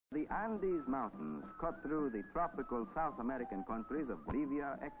Andes Mountains, cut through the tropical South American countries of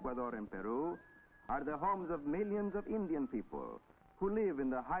Bolivia, Ecuador, and Peru, are the homes of millions of Indian people who live in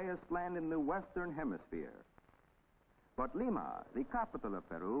the highest land in the Western Hemisphere. But Lima, the capital of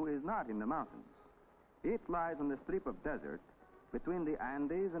Peru, is not in the mountains. It lies on the strip of desert between the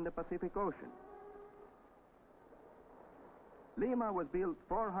Andes and the Pacific Ocean. Lima was built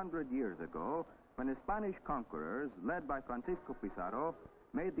 400 years ago when the Spanish conquerors, led by Francisco Pizarro,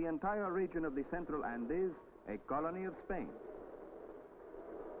 made the entire region of the Central Andes a colony of Spain.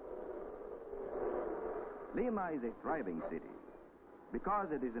 Lima is a thriving city. Because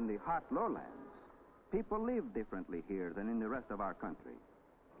it is in the hot lowlands, people live differently here than in the rest of our country.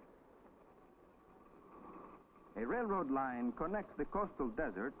 A railroad line connects the coastal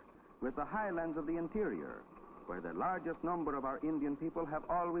desert with the highlands of the interior, where the largest number of our Indian people have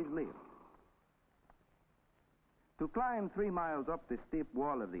always lived. To climb 3 miles up the steep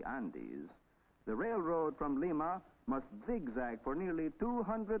wall of the Andes, the railroad from Lima must zigzag for nearly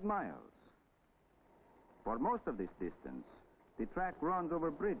 200 miles. For most of this distance, the track runs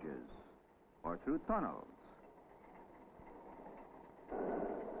over bridges or through tunnels.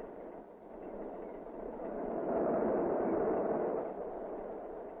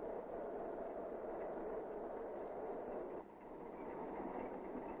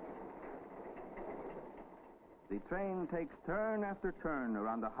 The train takes turn after turn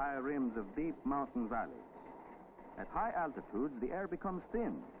around the high rims of deep mountain valleys. At high altitudes, the air becomes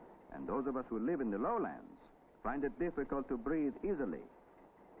thin, and those of us who live in the lowlands find it difficult to breathe easily.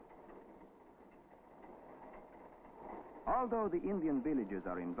 Although the Indian villages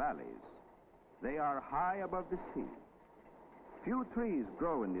are in valleys, they are high above the sea. Few trees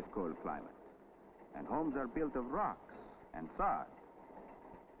grow in this cold climate, and homes are built of rocks and sod.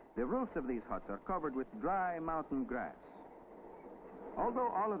 The roofs of these huts are covered with dry mountain grass. Although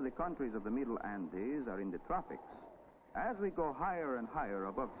all of the countries of the Middle Andes are in the tropics, as we go higher and higher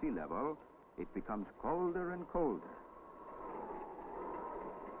above sea level, it becomes colder and colder.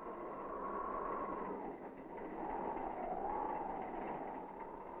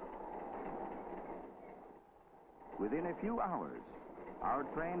 Within a few hours, our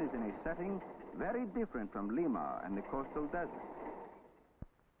train is in a setting very different from Lima and the coastal desert.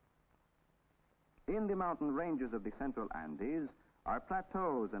 In the mountain ranges of the Central Andes are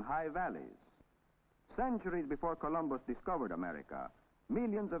plateaus and high valleys. Centuries before Columbus discovered America,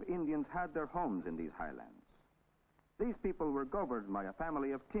 millions of Indians had their homes in these highlands. These people were governed by a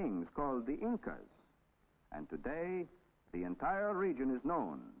family of kings called the Incas. And today, the entire region is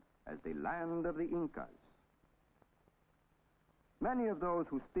known as the land of the Incas. Many of those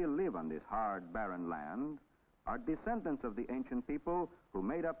who still live on this hard, barren land are descendants of the ancient people who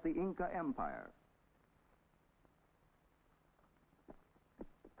made up the Inca Empire.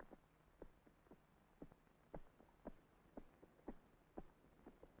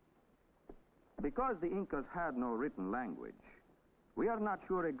 Because the Incas had no written language, we are not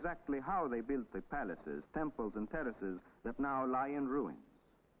sure exactly how they built the palaces, temples, and terraces that now lie in ruins.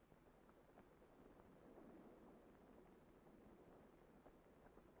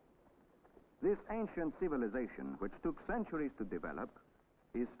 This ancient civilization, which took centuries to develop,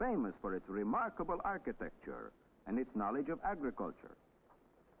 is famous for its remarkable architecture and its knowledge of agriculture.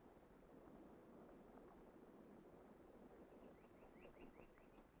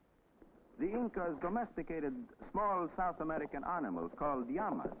 The Incas domesticated small South American animals called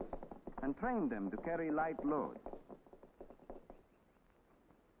llamas and trained them to carry light loads.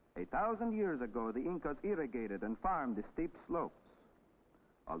 1,000 years ago, the Incas irrigated and farmed the steep slopes.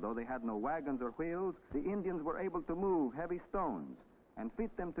 Although they had no wagons or wheels, the Indians were able to move heavy stones and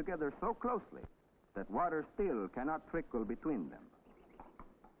fit them together so closely that water still cannot trickle between them.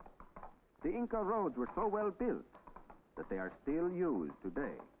 The Inca roads were so well built that they are still used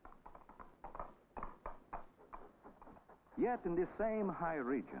today. Yet in this same high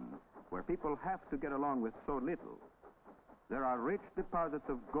region, where people have to get along with so little, there are rich deposits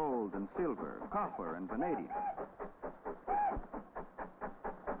of gold and silver, copper and vanadium.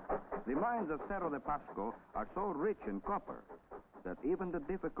 The mines of Cerro de Pasco are so rich in copper that even the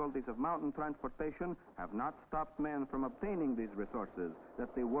difficulties of mountain transportation have not stopped men from obtaining these resources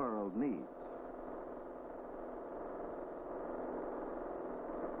that the world needs.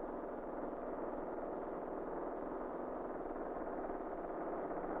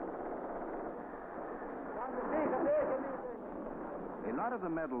 A lot of the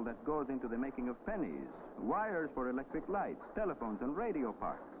metal that goes into the making of pennies, wires for electric lights, telephones, and radio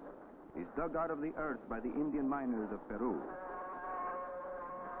parts is dug out of the earth by the Indian miners of Peru.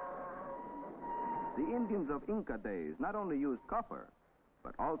 The Indians of Inca days not only used copper,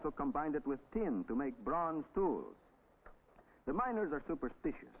 but also combined it with tin to make bronze tools. The miners are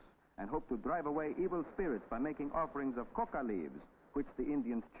superstitious and hope to drive away evil spirits by making offerings of coca leaves, which the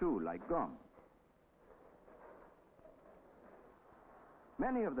Indians chew like gum.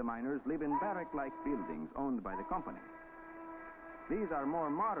 Many of the miners live in barrack-like buildings owned by the company. These are more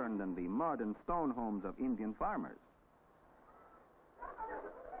modern than the mud and stone homes of Indian farmers.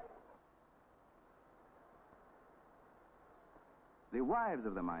 The wives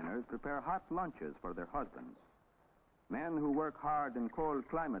of the miners prepare hot lunches for their husbands. Men who work hard in cold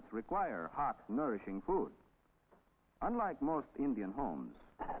climates require hot, nourishing food. Unlike most Indian homes,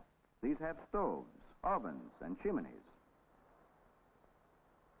 these have stoves, ovens, and chimneys.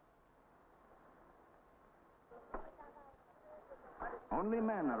 Only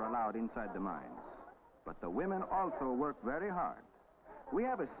men are allowed inside the mines, but the women also work very hard. We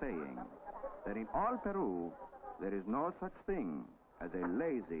have a saying that in all Peru, there is no such thing as a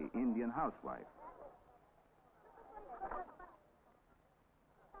lazy Indian housewife.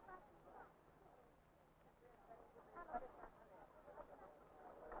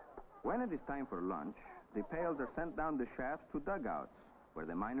 When it is time for lunch, the pails are sent down the shafts to dugouts where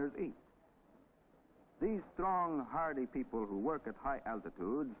the miners eat. These strong, hardy people who work at high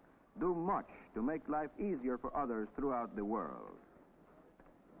altitudes do much to make life easier for others throughout the world.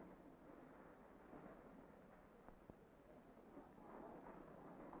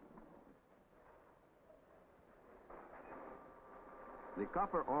 The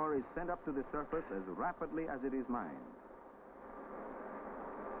copper ore is sent up to the surface as rapidly as it is mined.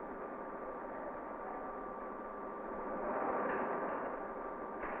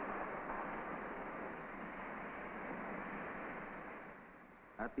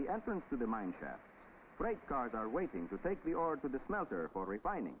 At the entrance to the mine shafts, freight cars are waiting to take the ore to the smelter for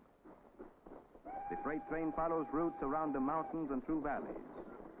refining. The freight train follows routes around the mountains and through valleys.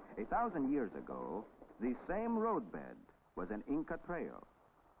 1,000 years ago, the same roadbed was an Inca trail.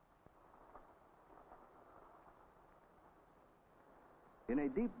 In a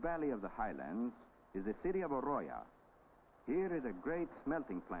deep valley of the Highlands is the city of Arroyo. Here is a great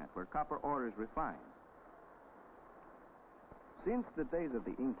smelting plant where copper ore is refined. Since the days of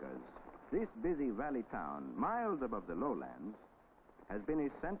the Incas, this busy valley town, miles above the lowlands, has been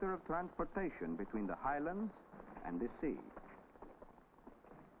a center of transportation between the highlands and the sea.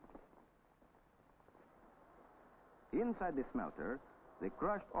 Inside the smelter, the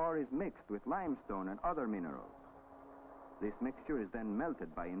crushed ore is mixed with limestone and other minerals. This mixture is then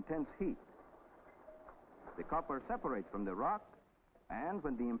melted by intense heat. The copper separates from the rock, and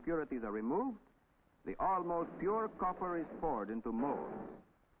when the impurities are removed, the almost pure copper is poured into molds.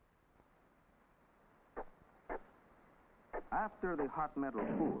 After the hot metal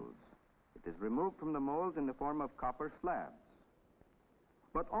cools, it is removed from the molds in the form of copper slabs.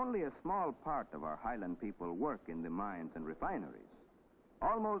 But only a small part of our highland people work in the mines and refineries.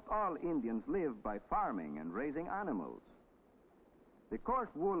 Almost all Indians live by farming and raising animals. The coarse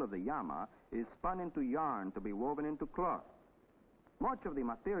wool of the llama is spun into yarn to be woven into cloth. Much of the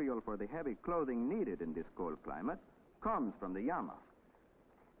material for the heavy clothing needed in this cold climate comes from the llama.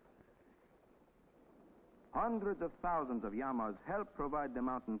 Hundreds of thousands of llamas help provide the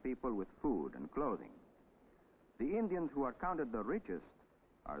mountain people with food and clothing. The Indians who are counted the richest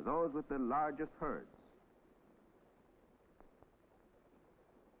are those with the largest herds.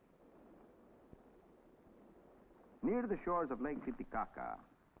 Near the shores of Lake Titicaca,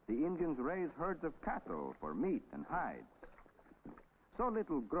 the Indians raise herds of cattle for meat and hides. So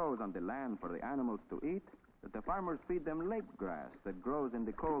little grows on the land for the animals to eat that the farmers feed them lake grass that grows in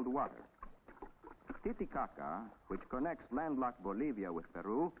the cold water. Titicaca, which connects landlocked Bolivia with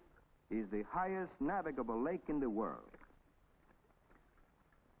Peru, is the highest navigable lake in the world.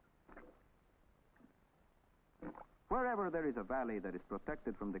 Wherever there is a valley that is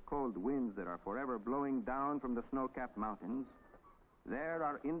protected from the cold winds that are forever blowing down from the snow-capped mountains, there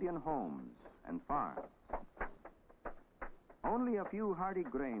are Indian homes and farms. Only a few hardy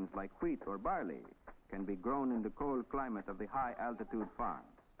grains like wheat or barley can be grown in the cold climate of the high-altitude farms.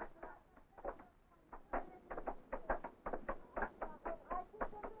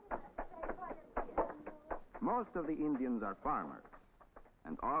 Most of the Indians are farmers,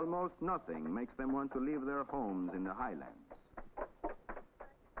 and almost nothing makes them want to leave their homes in the highlands.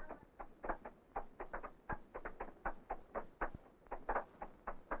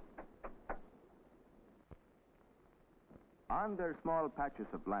 On their small patches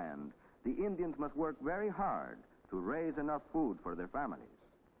of land, the Indians must work very hard to raise enough food for their families.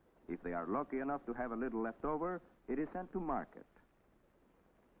 If they are lucky enough to have a little left over, it is sent to market.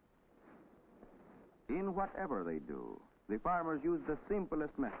 In whatever they do, the farmers use the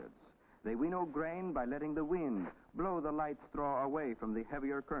simplest methods. They winnow grain by letting the wind blow the light straw away from the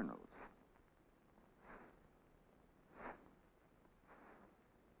heavier kernels.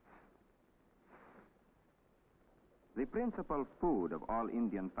 The principal food of all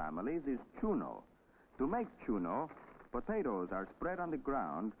Indian families is chuno. To make chuno, potatoes are spread on the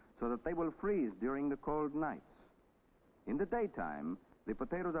ground so that they will freeze during the cold nights. In the daytime, the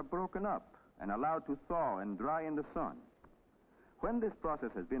potatoes are broken up and allowed to thaw and dry in the sun. When this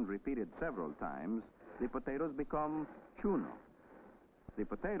process has been repeated several times, the potatoes become chuno. The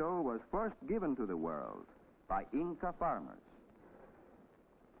potato was first given to the world by Inca farmers.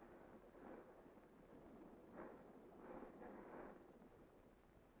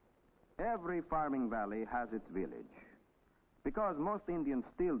 Every farming valley has its village. Because most Indians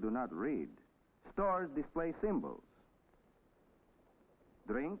still do not read, stores display symbols.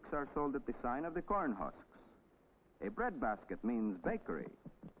 Drinks are sold at the sign of the corn husks. A breadbasket means bakery.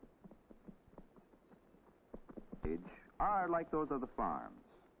 Are like those of the farms.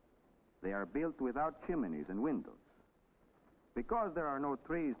 They are built without chimneys and windows. Because there are no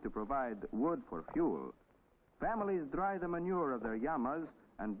trees to provide wood for fuel, families dry the manure of their llamas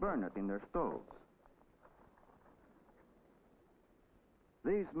and burn it in their stoves.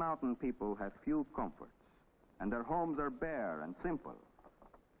 These mountain people have few comforts, and their homes are bare and simple.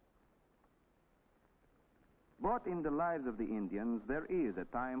 But in the lives of the Indians, there is a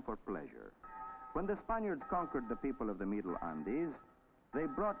time for pleasure. When the Spaniards conquered the people of the Middle Andes, they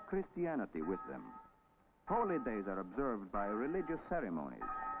brought Christianity with them. Holy days are observed by religious ceremonies.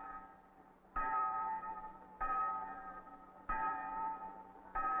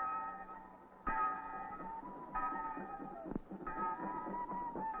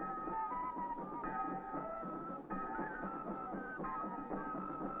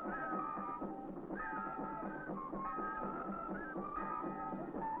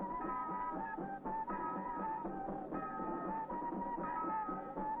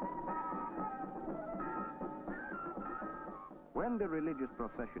 When the religious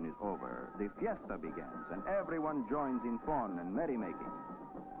procession is over, the fiesta begins, and everyone joins in fun and merrymaking.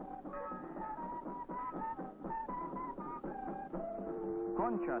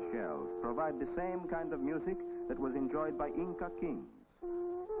 Concha shells provide the same kind of music that was enjoyed by Inca kings.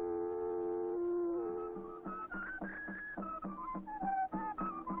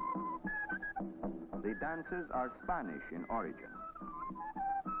 The dances are Spanish in origin.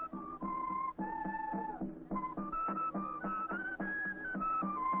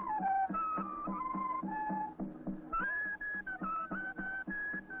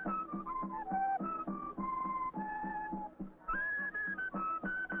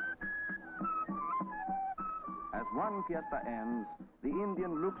 As one fiesta ends, the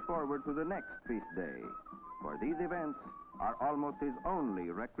Indian looks forward to the next feast day, for these events are almost his only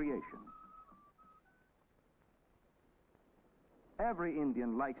recreation. Every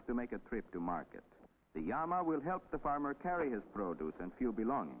Indian likes to make a trip to market. The llama will help the farmer carry his produce and few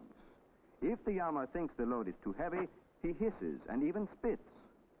belongings. If the llama thinks the load is too heavy, he hisses and even spits.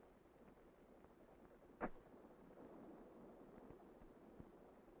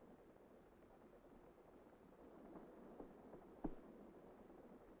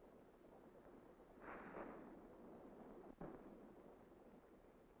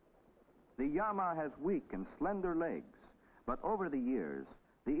 The llama has weak and slender legs, but over the years,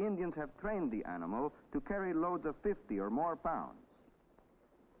 the Indians have trained the animal to carry loads of 50 or more pounds.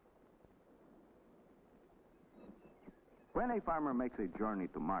 When a farmer makes a journey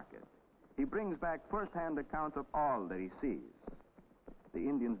to market, he brings back first-hand accounts of all that he sees. The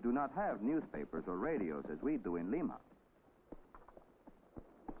Indians do not have newspapers or radios as we do in Lima.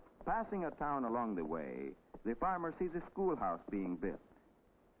 Passing a town along the way, the farmer sees a schoolhouse being built.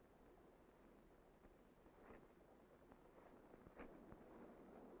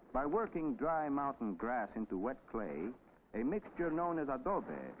 By working dry mountain grass into wet clay, a mixture known as adobe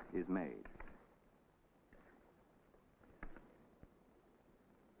is made.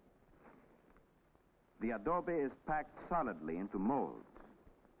 The adobe is packed solidly into molds.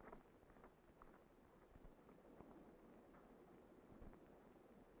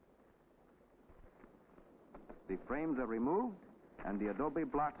 The frames are removed, and the adobe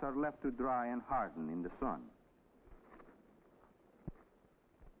blocks are left to dry and harden in the sun.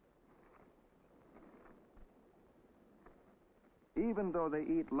 Even though they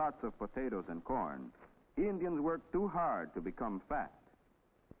eat lots of potatoes and corn, Indians work too hard to become fat.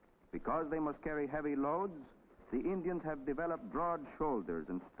 Because they must carry heavy loads, the Indians have developed broad shoulders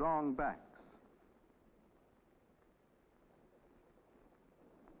and strong backs.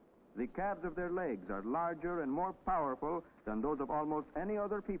 The calves of their legs are larger and more powerful than those of almost any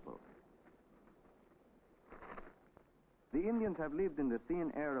other people. The Indians have lived in the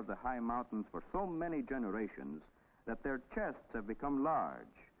thin air of the high mountains for so many generations that their chests have become large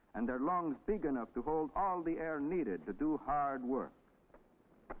and their lungs big enough to hold all the air needed to do hard work.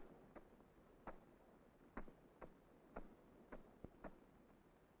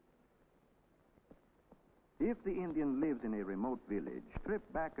 If the Indian lives in a remote village, trip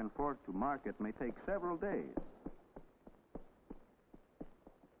back and forth to market may take several days.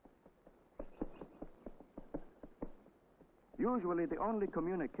 Usually, the only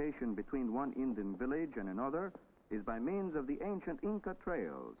communication between one Indian village and another is by means of the ancient Inca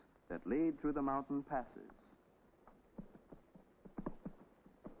trails that lead through the mountain passes.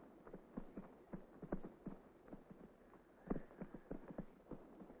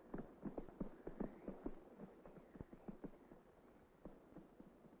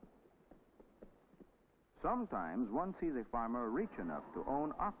 Sometimes one sees a farmer rich enough to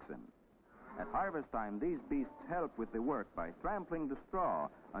own oxen. At harvest time, these beasts help with the work by trampling the straw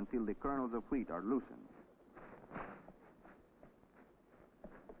until the kernels of wheat are loosened.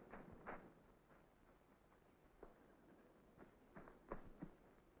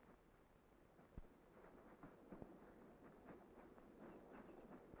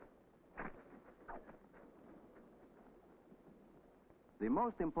 The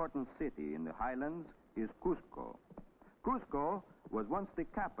most important city in the Highlands is Cusco. Cusco was once the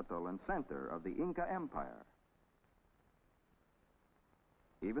capital and center of the Inca Empire.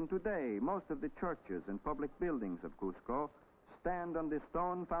 Even today, most of the churches and public buildings of Cusco stand on the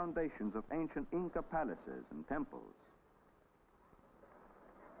stone foundations of ancient Inca palaces and temples.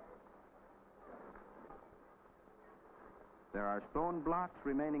 There are stone blocks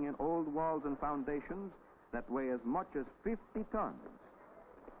remaining in old walls and foundations that weigh as much as 50 tons.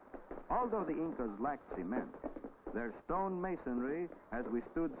 Although the Incas lacked cement, their stone masonry has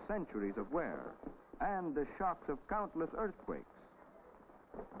withstood centuries of wear and the shocks of countless earthquakes.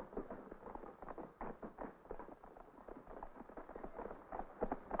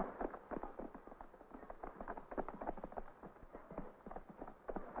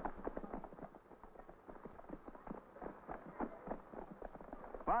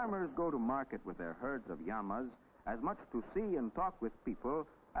 Farmers go to market with their herds of llamas as much to see and talk with people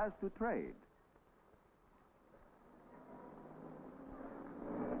as to trade.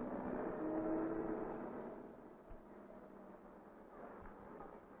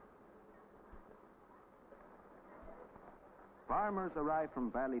 Farmers arrive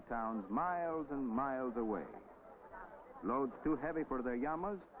from valley towns miles and miles away. Loads too heavy for their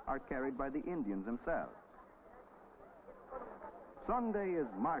llamas are carried by the Indians themselves. Sunday is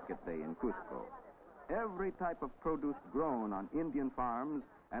market day in Cusco. Every type of produce grown on Indian farms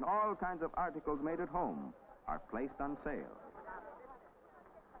and all kinds of articles made at home are placed on sale.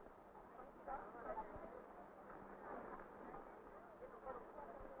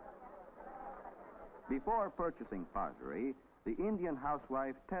 Before purchasing pottery, the Indian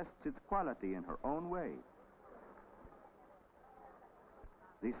housewife tests its quality in her own way.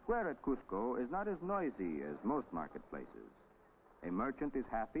 The square at Cusco is not as noisy as most marketplaces. A merchant is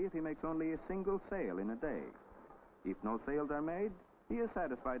happy if he makes only a single sale in a day. If no sales are made, he is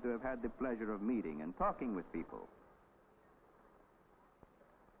satisfied to have had the pleasure of meeting and talking with people.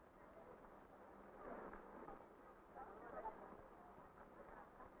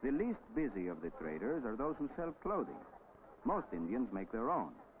 The least busy of the traders are those who sell clothing. Most Indians make their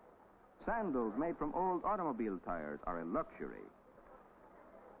own. Sandals made from old automobile tires are a luxury.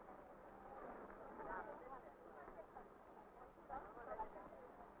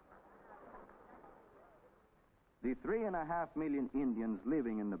 The 3.5 million Indians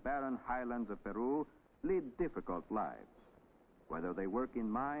living in the barren highlands of Peru lead difficult lives. Whether they work in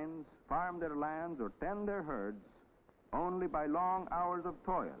mines, farm their lands, or tend their herds, only by long hours of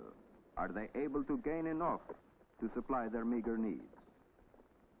toil are they able to gain enough to supply their meager needs.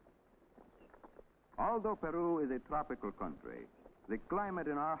 Although Peru is a tropical country, the climate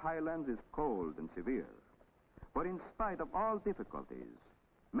in our highlands is cold and severe. But in spite of all difficulties,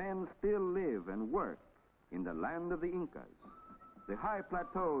 men still live and work in the land of the Incas, the high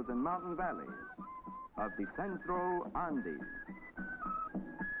plateaus and mountain valleys of the Central Andes.